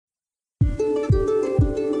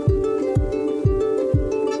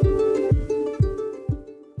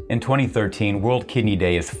2013, World Kidney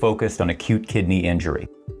Day is focused on acute kidney injury.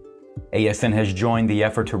 ASN has joined the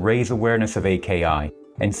effort to raise awareness of AKI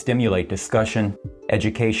and stimulate discussion,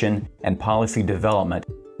 education, and policy development,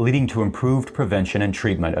 leading to improved prevention and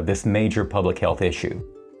treatment of this major public health issue.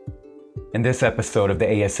 In this episode of the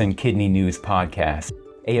ASN Kidney News podcast,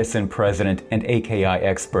 ASN President and AKI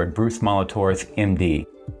expert Bruce Molitoris, MD,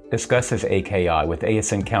 discusses AKI with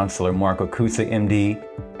ASN counselor Mark Okusa, MD,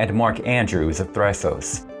 and Mark Andrews of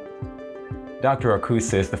Thrasos. Dr.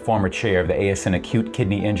 Okusa is the former chair of the ASN Acute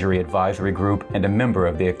Kidney Injury Advisory Group and a member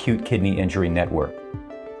of the Acute Kidney Injury Network.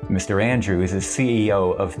 Mr. Andrews is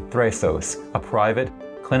CEO of Thrasos, a private,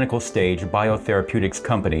 clinical-stage biotherapeutics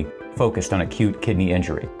company focused on acute kidney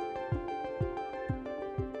injury.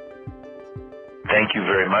 Thank you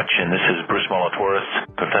very much, and this is Bruce Molitoris,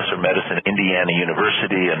 Professor of Medicine at Indiana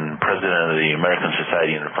University and President of the American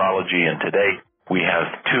Society of Nephrology, and today we have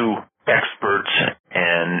two experts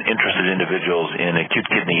and interested individuals in acute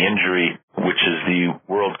kidney injury, which is the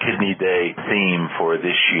World Kidney Day theme for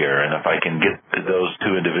this year. And if I can get those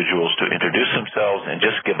two individuals to introduce themselves and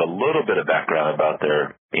just give a little bit of background about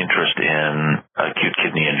their interest in acute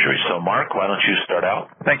kidney injury. So Mark, why don't you start out?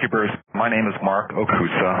 Thank you, Bruce. My name is Mark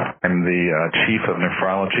Okusa. I'm the Chief of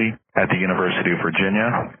Nephrology at the University of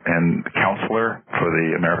Virginia and counselor for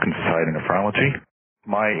the American Society of Nephrology.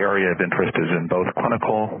 My area of interest is in both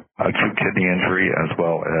clinical acute kidney injury as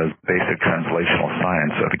well as basic translational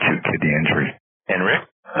science of acute kidney injury. And Rick?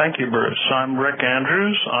 Thank you, Bruce. I'm Rick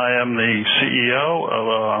Andrews. I am the CEO of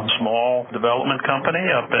a small development company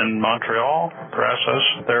up in Montreal,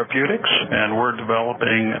 Thrasos Therapeutics, and we're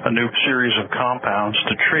developing a new series of compounds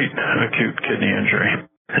to treat acute kidney injury.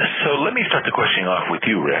 So let me start the questioning off with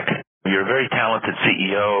you, Rick. You're a very talented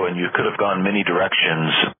CEO, and you could have gone many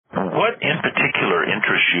directions. What in particular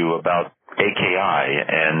interests you about AKI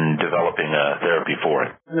and developing a therapy for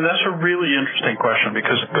it? That's a really interesting question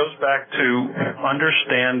because it goes back to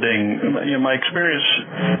understanding. My experience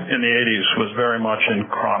in the 80s was very much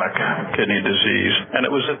in chronic kidney disease, and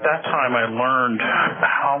it was at that time I learned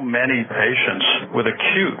how many patients with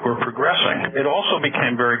acute were progressing. It also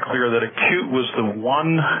became very clear that acute was the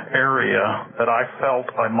one area that I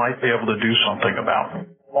felt I might be able to do something about,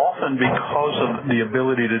 often because of the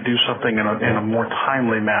ability to do something in a more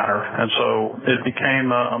timely manner. And so it became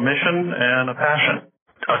a mission and a passion.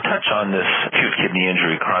 I'll touch on this acute kidney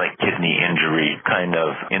injury, chronic kidney injury kind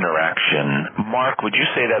of interaction. Mark, would you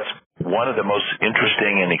say that's one of the most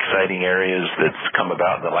interesting and exciting areas that's come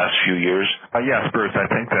about in the last few years? Yes, Bruce. I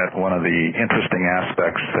think that one of the interesting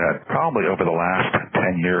aspects that probably over the last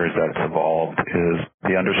 10 years that's evolved is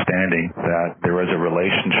the understanding that there is a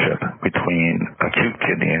relationship between acute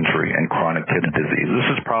kidney injury and chronic kidney disease. This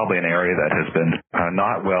is probably an area that has been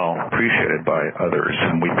not well appreciated by others,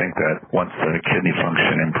 and we think that once the kidney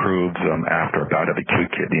function improves after a bout of acute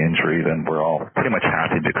kidney injury, then we're all pretty much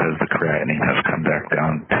happy because the creatinine has come back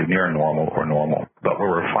down to near normal or normal. But what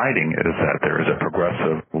we're finding is that there is a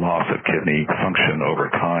progressive loss of kidney function over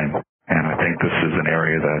time. And I think this is an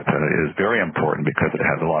area that is very important because it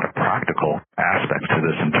has a lot of practical aspects to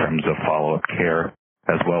this in terms of follow-up care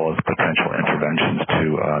as well as potential interventions to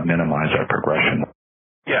minimize our progression.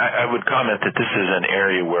 Yeah, I would comment that this is an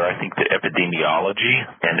area where I think the epidemiology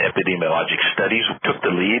and epidemiologic studies took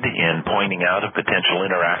the lead in pointing out a potential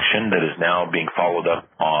interaction that is now being followed up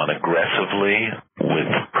on aggressively with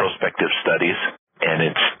prospective studies.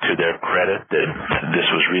 And it's to their credit that this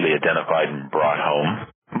was really identified and brought home.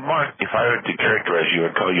 Mark, if I were to characterize you,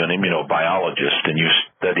 I'd call you an immunobiologist, and you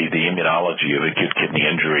study the immunology of acute kidney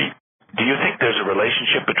injury. Do you think there's a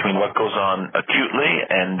relationship between what goes on acutely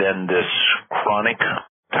and then this chronic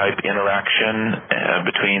type interaction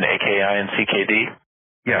between AKI and CKD?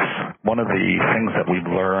 Yes. One of the things that we've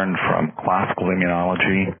learned from classical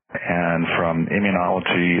immunology and from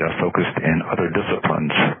immunology focused in other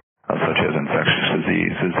disciplines, such as infectious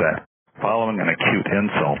disease, is that following an acute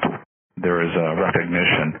insult, there is a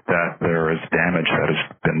recognition that there is damage that has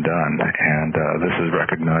been done, and this is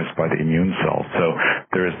recognized by the immune cells. So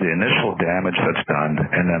there is the initial damage that's done,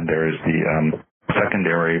 and then there is the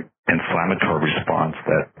secondary inflammatory response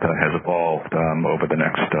that has evolved over the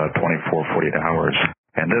next 24, 48 hours.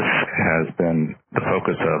 And this has been the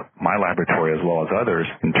focus of my laboratory as well as others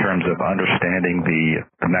in terms of understanding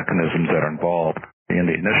the mechanisms that are involved in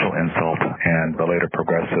the initial insult and the later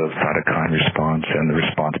progressive cytokine response and the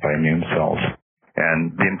response by immune cells.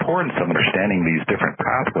 And the importance of understanding these different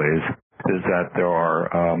pathways is that there are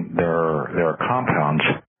compounds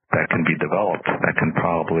that can be developed that can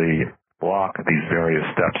probably block these various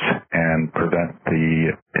steps and prevent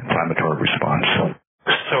the inflammatory response.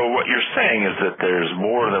 So what you're saying saying is that there's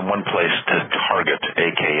more than one place to target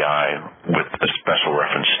AKI with a special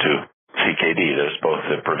reference to CKD. There's both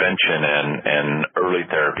the prevention and early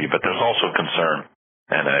therapy, but there's also concern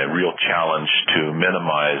and a real challenge to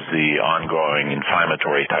minimize the ongoing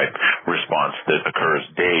inflammatory type response that occurs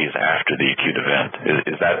days after the acute event.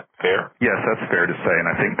 Is that fair? Yes, that's fair to say, and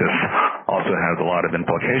I think this also has a lot of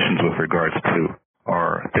implications with regards to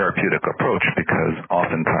our therapeutic approach, because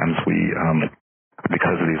oftentimes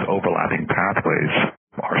because of these overlapping pathways,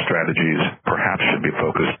 our strategies perhaps should be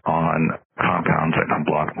focused on compounds that can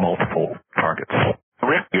block multiple targets.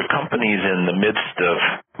 Rick, your company's in the midst of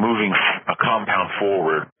moving a compound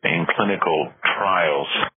forward in clinical trials.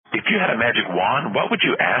 If you had a magic wand, what would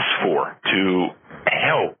you ask for to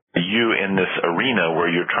help you in this arena where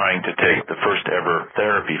you're trying to take the first ever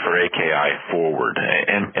therapy for AKI forward?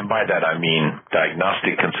 And by that I mean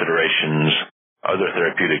diagnostic considerations, other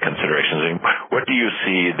therapeutic considerations. And what do you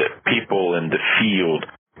see that people in the field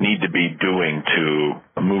need to be doing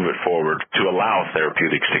to move it forward to allow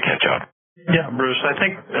therapeutics to catch up? Yeah, Bruce, I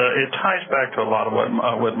think it ties back to a lot of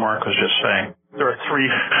what Mark was just saying. There are three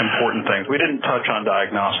important things. We didn't touch on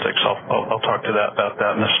diagnostics. I'll talk to about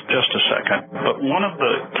that in just a second. But one of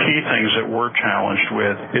the key things that we're challenged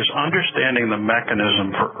with is understanding the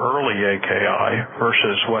mechanism for early AKI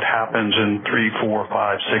versus what happens in 3, 4, 5,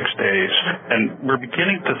 6 days. And we're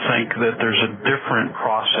beginning to think that there's a different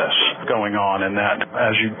process going on in that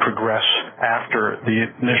as you progress after the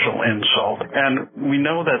initial insult. And we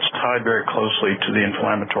know that's tied very closely to the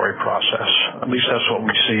inflammatory process. At least that's what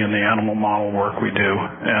we see in the animal model work we do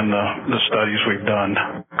and the studies we've done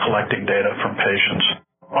collecting data from patients.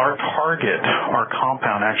 Our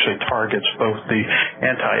compound actually targets both the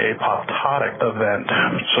anti-apoptotic event,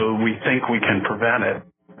 so we think we can prevent it.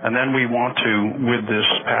 And then we want to, with this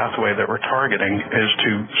pathway that we're targeting, is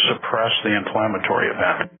to suppress the inflammatory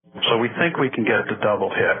event. So we think we can get the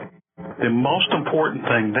double hit. The most important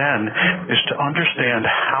thing then is to understand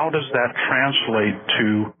how does that translate to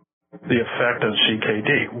the effect of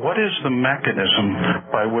CKD. What is the mechanism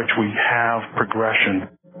by which we have progression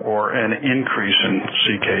or an increase in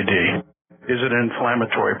CKD? Is it an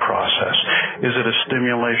inflammatory process? Is it a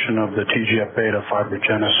stimulation of the TGF-beta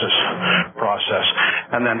fibrogenesis process?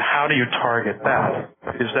 And then how do you target that?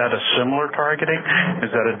 Is that a similar targeting?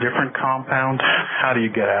 Is that a different compound? How do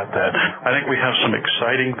you get at that? I think we have some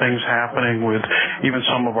exciting things happening with even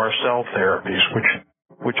some of our cell therapies,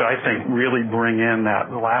 which I think really bring in that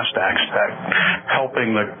last aspect,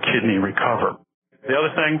 helping the kidney recover. The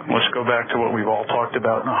other thing, let's go back to what we've all talked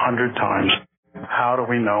about 100 times. How do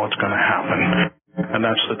we know it's going to happen? And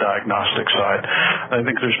that's the diagnostic side. I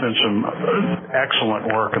think there's been some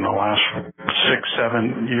excellent work in the last 6,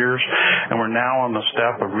 7 years, and we're now on the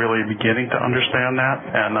step of really beginning to understand that,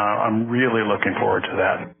 and I'm really looking forward to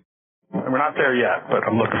that. We're not there yet, but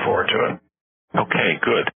I'm looking forward to it. Okay,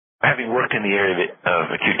 good. Having worked in the area of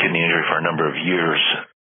acute kidney injury for a number of years,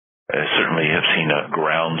 I certainly have seen a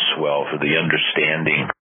groundswell for the understanding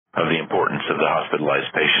of the importance of the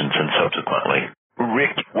hospitalized patients and subsequently.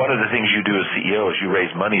 Rick, one of the things you do as CEO is you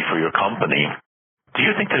raise money for your company. Do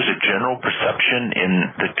you think there's a general perception in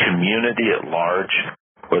the community at large,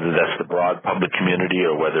 whether that's the broad public community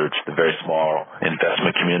or whether it's the very small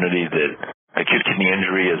investment community, that acute kidney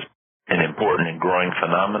injury is an important and growing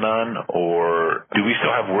phenomenon, or do we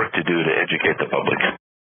still have work to do to educate the public?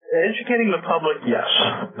 Educating the public, yes.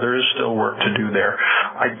 There is still work to do there.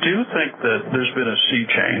 I do think that there's been a sea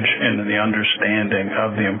change in the understanding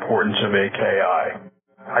of the importance of AKI.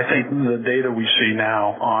 I think the data we see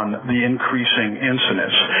now on the increasing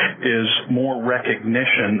incidence is more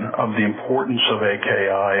recognition of the importance of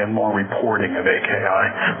AKI and more reporting of AKI.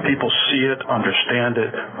 People see it, understand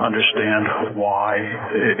why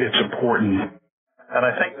it's important. And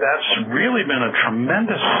I think that's really been a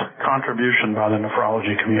tremendous contribution by the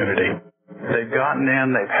nephrology community. They've gotten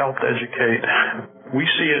in, they've helped educate. We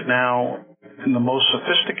see it now in the most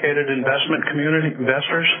sophisticated investment community,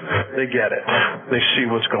 investors, they get it. They see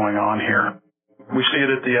what's going on here. We see it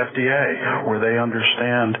at the FDA, where they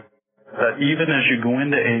understand that even as you go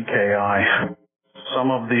into AKI,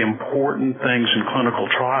 some of the important things in clinical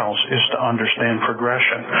trials is to understand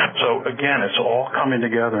progression. So again, it's all coming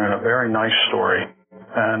together in a very nice story.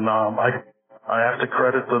 And I have to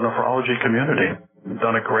credit the nephrology community. They've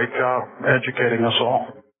done a great job educating us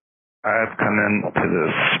all. I've come into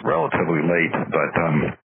this relatively late, but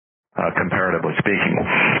comparatively speaking.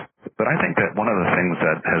 But I think that one of the things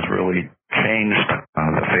that has really changed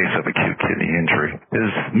the face of acute kidney injury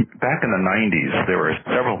is back in the 90s, there were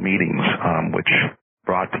several meetings which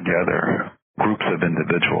brought together groups of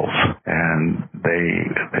individuals, and they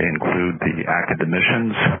include the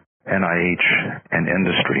academicians NIH, and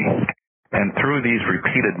industry. And through these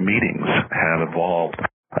repeated meetings have evolved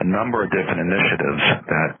a number of different initiatives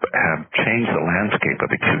that have changed the landscape of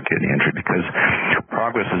acute kidney injury because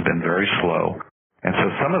progress has been very slow. And so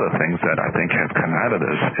some of the things that I think have come out of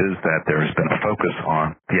this is that there's been a focus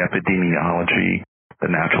on the epidemiology, the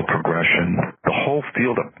natural progression. The whole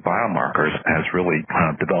field of biomarkers has really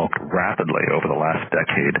developed rapidly over the last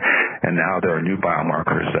decade, and now there are new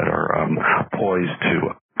biomarkers that are poised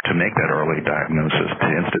to make that early diagnosis, to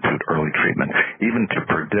institute early treatment, even to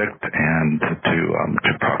predict and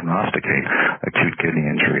to prognosticate acute kidney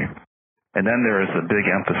injury. And then there is a big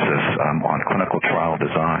emphasis on clinical trial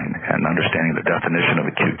design and understanding the definition of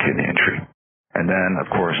acute kidney injury. And then, of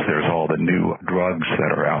course, there's all the new drugs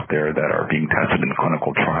that are out there that are being tested in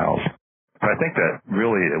clinical trials. But I think that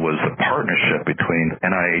really it was a partnership between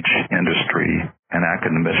NIH, industry, and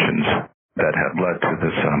academicians that have led to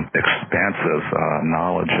this expansive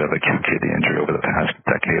knowledge of acute kidney injury over the past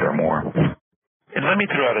decade or more. And let me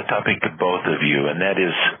throw out a topic to both of you, and that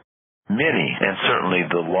is many, and certainly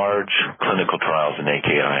the large clinical trials in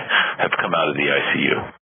AKI have come out of the ICU.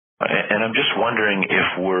 And I'm just wondering if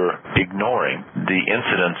we're ignoring the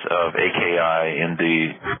incidence of AKI in the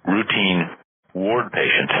routine ward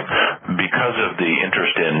patients because of the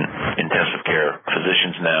interest in intensive care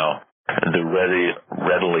physicians now, the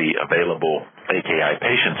readily available AKI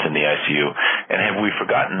patients in the ICU, and have we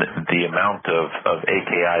forgotten the amount of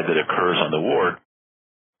AKI that occurs on the ward?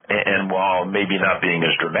 And while maybe not being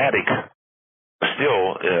as dramatic, still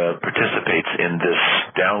participates in this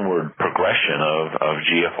downward progression of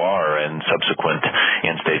GFR and subsequent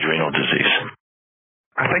end-stage renal disease.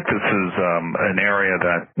 I think this is an area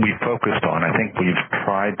that we focused on. I think we've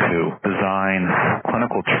tried to design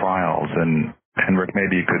clinical trials, and Rick,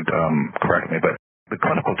 maybe you could correct me, but the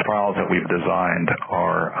clinical trials that we've designed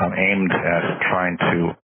are aimed at trying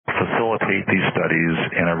to facilitate these studies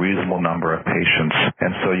in a reasonable number of patients.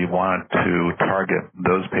 And so you want to target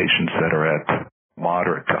those patients that are at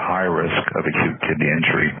moderate to high risk of acute kidney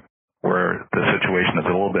injury, where the situation is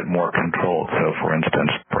a little bit more controlled. So, for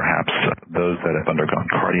instance, perhaps those that have undergone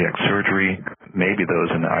cardiac surgery, maybe those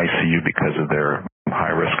in the ICU because of their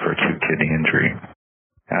high risk for acute kidney injury.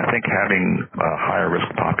 And I think having a higher risk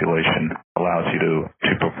population allows you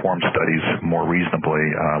to perform studies more reasonably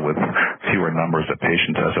with fewer numbers of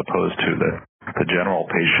patients as opposed to the general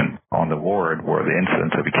patient on the ward where the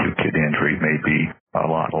incidence of acute kidney injury may be a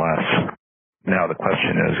lot less. Now the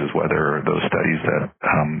question is whether those studies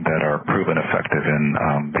that are proven effective in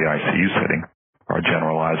the ICU setting are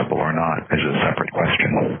generalizable or not is a separate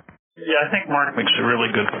question. Yeah, I think Mark makes a really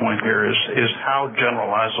good point here is how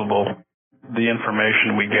generalizable the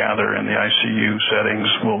information we gather in the ICU settings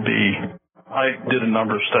will be. I did a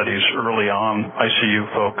number of studies early on, ICU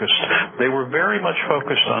focused. They were very much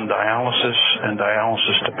focused on dialysis and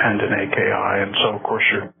dialysis-dependent AKI, and so of course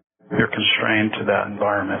you're constrained to that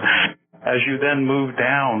environment. As you then move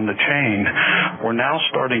down the chain, we're now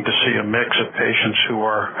starting to see a mix of patients who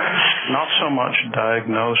are not so much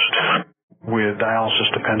diagnosed with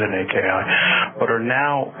dialysis-dependent AKI, but are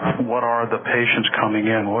now, what are the patients coming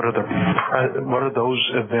in? What are those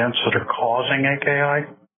events that are causing AKI?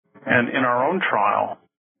 And in our own trial,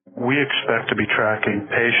 we expect to be tracking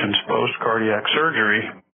patients post-cardiac surgery,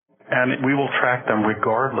 and we will track them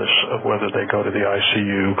regardless of whether they go to the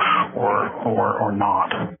ICU or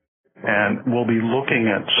not. And we'll be looking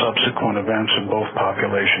at subsequent events in both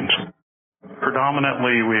populations.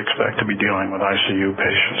 Predominantly, we expect to be dealing with ICU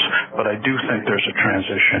patients, but I do think there's a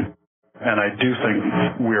transition, and I do think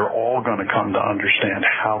we're all going to come to understand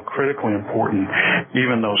how critically important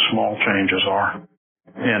even those small changes are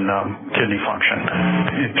in kidney function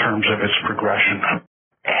in terms of its progression.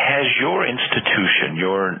 Has your institution,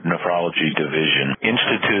 your nephrology division,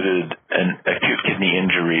 instituted an acute kidney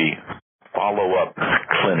injury follow-up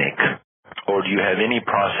clinic, or do you have any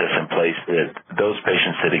process in place that those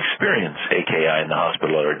patients that experience AKI in the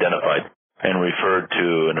hospital are identified and referred to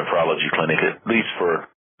a nephrology clinic, at least for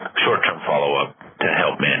short-term follow-up to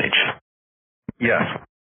help manage? Yes.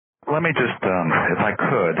 Let me just, if I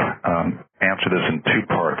could, answer this in two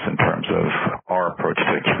parts in terms of our approach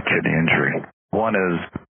to acute kidney injury. One is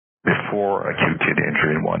before acute kidney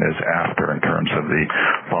injury, and one is after in terms of the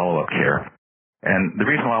follow-up care. And the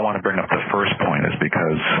reason why I want to bring up the first point is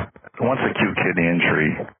because once acute kidney injury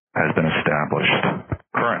has been established,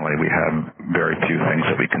 currently we have very few things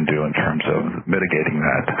that we can do in terms of mitigating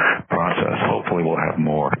that process. Hopefully we'll have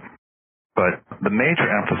more. But the major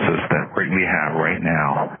emphasis that we have right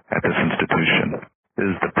now at this institution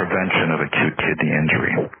is the prevention of acute kidney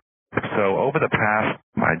injury. So over the past,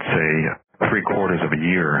 I'd say, 3/4 of a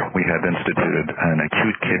year, year, we have instituted an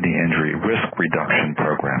acute kidney injury risk reduction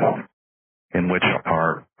program in which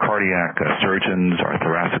our cardiac surgeons, our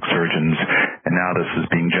thoracic surgeons, and now this is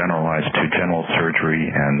being generalized to general surgery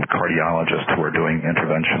and cardiologists who are doing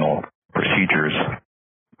interventional procedures.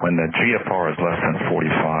 When the GFR is less than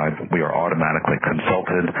 45, we are automatically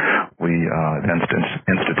consulted. We then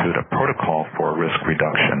institute a protocol for risk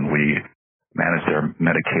reduction. We manage their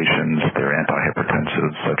medications, their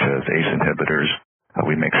antihypertensives, such as ACE inhibitors.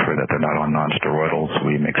 We make sure that they're not on nonsteroidals.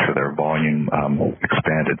 We make sure their volume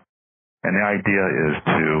expanded. And the idea is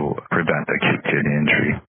to prevent acute kidney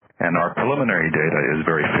injury. And our preliminary data is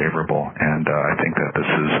very favorable, and I think that this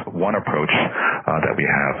is one approach that we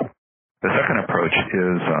have. The second approach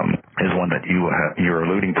is one that you're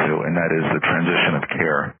alluding to, and that is the transition of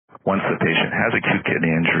care. Once the patient has acute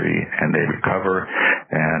kidney injury and they recover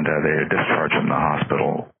and they are discharged from the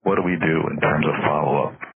hospital, what do we do in terms of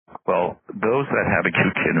follow-up? Well, those that have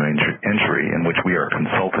acute kidney injury in which we are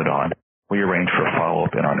consulted on, we arrange for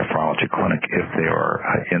follow-up in our nephrology clinic if they are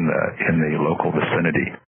in the local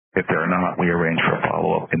vicinity. If they're not, we arrange for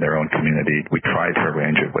follow-up in their own community. We try to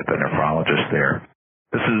arrange it with the nephrologist there.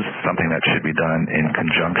 This is something that should be done in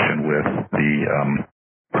conjunction with the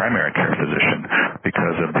primary care physician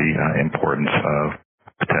because of the importance of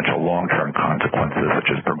potential long-term consequences such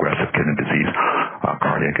as progressive kidney disease,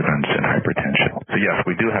 cardiac events, and hypertension. So yes,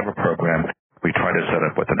 we do have a program. We try to set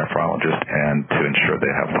up with the nephrologist and to ensure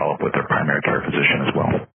they have follow-up with their primary care physician as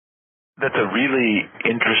well. That's a really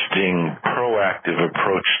interesting proactive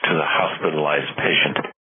approach to the hospitalized patient.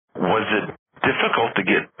 Was it difficult to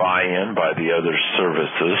get buy-in by the other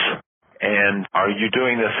services? And are you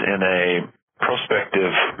doing this in a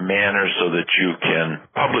prospective manner so that you can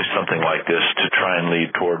publish something like this to try and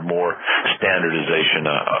lead toward more standardization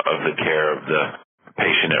of the care of the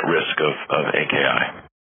patient at risk of AKI?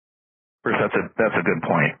 Bruce, that's a good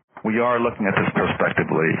point. We are looking at this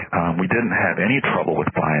prospectively. We didn't have any trouble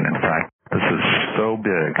with buy-in. In fact, this is so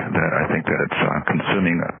big that I think that it's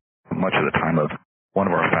consuming much of the time of one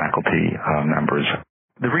of our faculty members.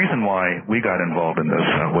 The reason why we got involved in this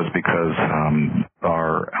was because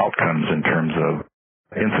our outcomes in terms of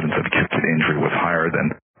incidence of acute kidney injury was higher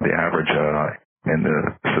than the average in the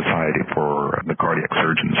Society for the Cardiac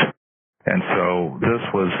Surgeons. And so this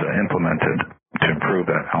was implemented to improve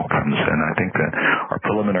that outcomes, and I think that our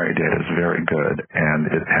preliminary data is very good, and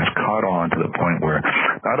it has caught on to the point where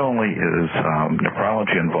not only is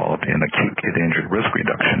nephrology involved in acute kidney injury risk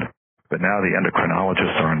reduction, but now the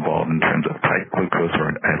endocrinologists are involved in terms of tight glucose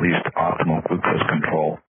or at least optimal glucose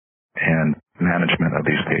control and management of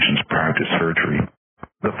these patients prior to surgery.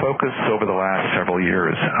 The focus over the last several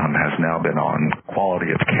years has now been on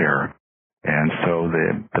quality of care. And so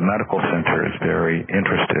the medical center is very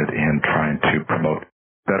interested in trying to promote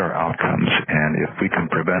better outcomes. And if we can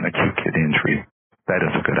prevent acute kidney injury, that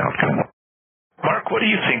is a good outcome. Mark, what do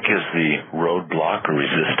you think is the roadblock or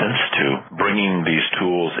resistance to bringing these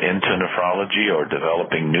tools into nephrology or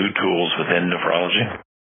developing new tools within nephrology?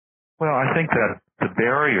 Well, I think that the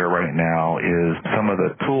barrier right now is some of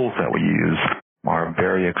the tools that we use are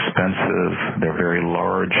very expensive. They're very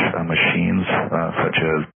large machines, such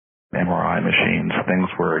as MRI machines, things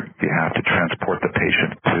where you have to transport the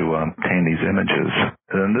patient to obtain these images.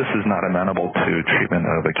 And this is not amenable to treatment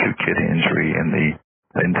of acute kidney injury in the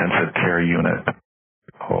intensive care unit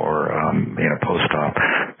or post-op.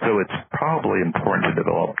 So it's probably important to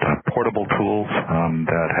develop portable tools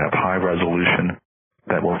that have high resolution,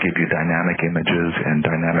 that will give you dynamic images and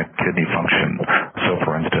dynamic kidney function. So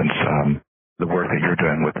for instance, the work that you're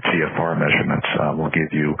doing with GFR measurements will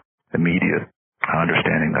give you immediate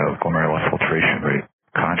understanding of glomerular filtration rate.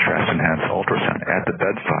 Contrast-enhanced ultrasound at the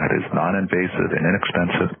bedside is non-invasive and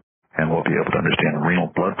inexpensive, and we'll be able to understand renal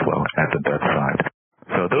blood flow at the bedside.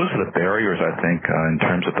 So those are the barriers, I think, in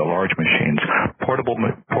terms of the large machines.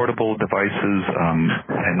 Portable devices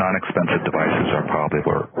and non-expensive devices are probably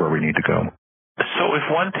where we need to go. So if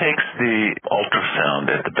one takes the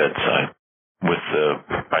ultrasound at the bedside with the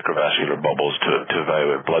microvascular bubbles to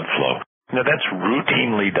evaluate blood flow, now that's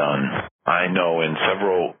routinely done, I know, in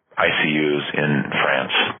several ICUs in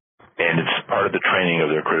France, and it's part of the training of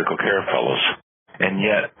their critical care fellows. And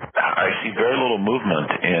yet, I see very little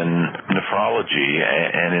movement in nephrology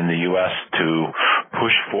and in the U.S. to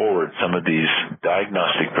push forward some of these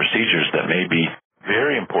diagnostic procedures that may be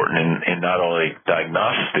very important in not only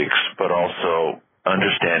diagnostics, but also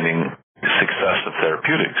understanding the success of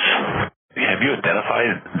therapeutics. Have you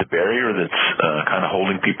identified the barrier that's kind of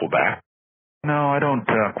holding people back? No, I don't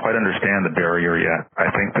quite understand the barrier yet.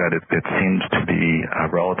 I think that it seems to be a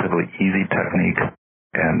relatively easy technique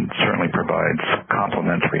and certainly provides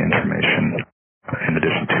complementary information. in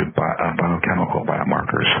addition to biochemical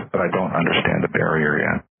biomarkers. But I don't understand the barrier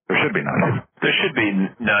yet. There should be none. There should be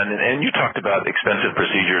none. And you talked about expensive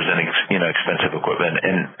procedures and expensive equipment,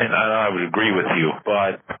 and I would agree with you.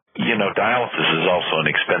 But dialysis is also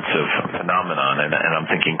an expensive phenomenon, and I'm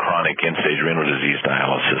thinking chronic end-stage renal disease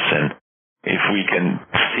dialysis. And if we can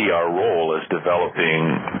see our role as developing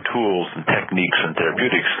tools and techniques and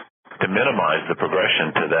therapeutics to minimize the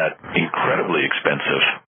progression to that incredibly expensive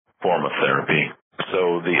form of therapy.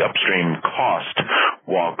 So the upstream cost,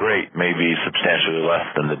 while great, may be substantially less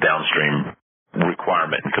than the downstream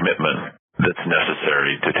requirement and commitment that's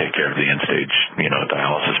necessary to take care of the end-stage,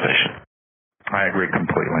 dialysis patient. I agree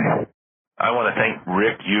completely. I want to thank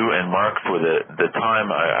Rick, you, and Mark for the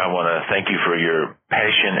time. I want to thank you for your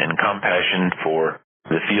passion and compassion for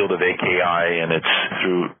the field of AKI, and it's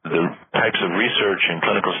through the types of research and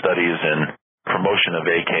clinical studies and promotion of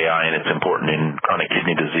AKI, and it's important in chronic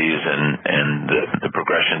kidney disease and the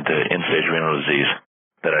progression to end-stage renal disease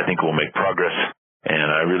that I think will make progress. And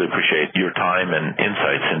I really appreciate your time and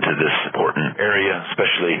insights into this important area,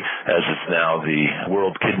 especially as it's now the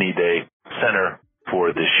World Kidney Day Center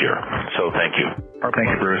for this year. So thank you. Thank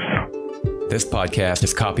you, Bruce. This podcast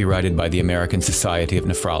is copyrighted by the American Society of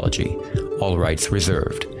Nephrology. All rights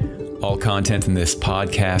reserved. All content in this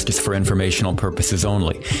podcast is for informational purposes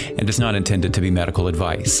only and is not intended to be medical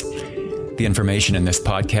advice. The information in this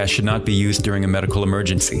podcast should not be used during a medical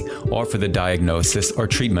emergency or for the diagnosis or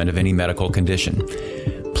treatment of any medical condition.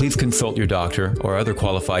 Please consult your doctor or other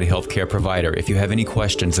qualified healthcare provider if you have any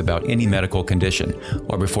questions about any medical condition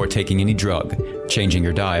or before taking any drug, changing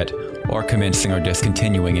your diet, or commencing or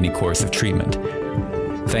discontinuing any course of treatment.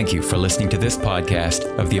 Thank you for listening to this podcast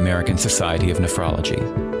of the American Society of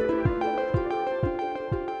Nephrology.